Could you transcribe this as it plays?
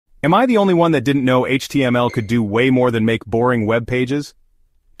Am I the only one that didn't know HTML could do way more than make boring web pages?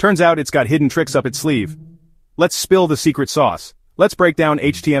 Turns out it's got hidden tricks up its sleeve. Let's spill the secret sauce. Let's break down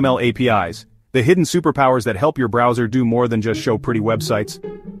HTML APIs, the hidden superpowers that help your browser do more than just show pretty websites.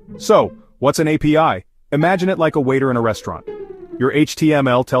 So, what's an API? Imagine it like a waiter in a restaurant. Your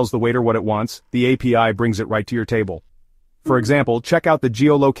HTML tells the waiter what it wants, the API brings it right to your table. For example, check out the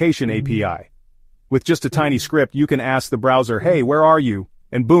Geolocation API. With just a tiny script, you can ask the browser, "Hey, where are you?"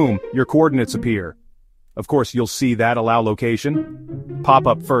 And boom, your coordinates appear. Of course, you'll see that allow location pop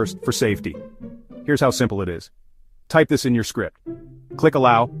up first for safety. Here's how simple it is. Type this in your script. Click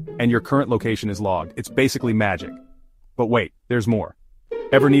allow, and your current location is logged. It's basically magic. But wait, there's more.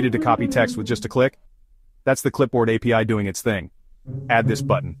 Ever needed to copy text with just a click? That's the Clipboard API doing its thing. Add this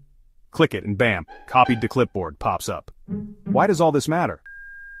button. Click it and bam, copied to Clipboard pops up. Why does all this matter?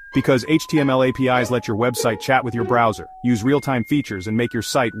 Because HTML APIs let your website chat with your browser, use real-time features, and make your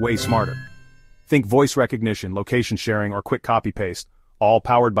site way smarter. Think voice recognition, location sharing, or quick copy-paste, all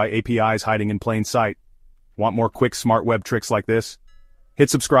powered by APIs hiding in plain sight. Want more quick, smart web tricks like this? Hit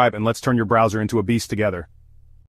subscribe and let's turn your browser into a beast together.